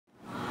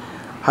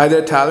Hi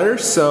there, Tyler.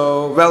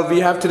 So, well,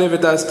 we have today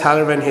with us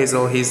Tyler Van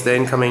Hazel. He's the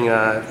incoming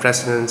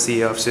president and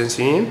CEO of Students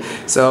Union.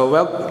 So,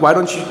 well, why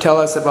don't you tell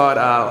us about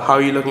how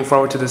you're looking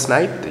forward to this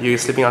night? You're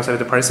sleeping outside with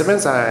the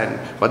participants and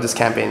what this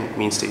campaign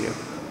means to you.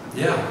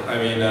 Yeah, I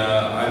mean,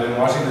 I've been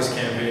watching this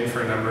campaign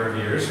for a number of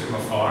years from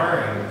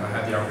afar, and I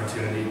had the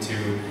opportunity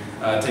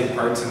to take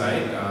part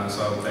tonight.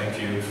 So thank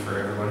you for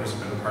everyone who's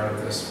been a part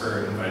of this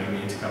for inviting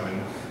me to come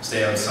and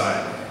stay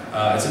outside.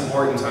 It's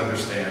important to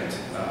understand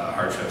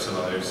hardships of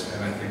others,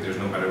 and I think there's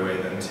no better way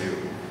than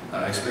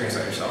to experience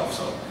that yourself.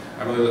 So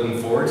I'm really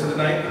looking forward to the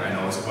night. I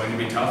know it's going to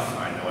be tough.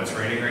 I know it's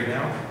raining right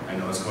now. I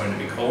know it's going to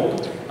be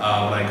cold,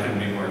 but I couldn't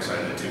be more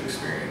excited to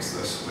experience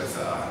this with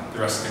the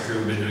rest of the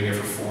crew. We've been doing it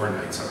for 4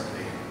 nights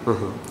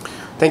already.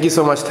 Thank you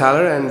so much,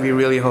 Tyler, and we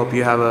really hope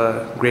you have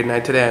a great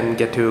night today and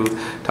get to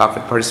talk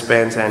with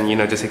participants and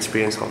just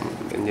experience home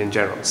in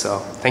general. So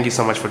thank you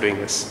so much for doing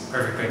this.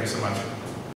 Perfect. Thank you so much.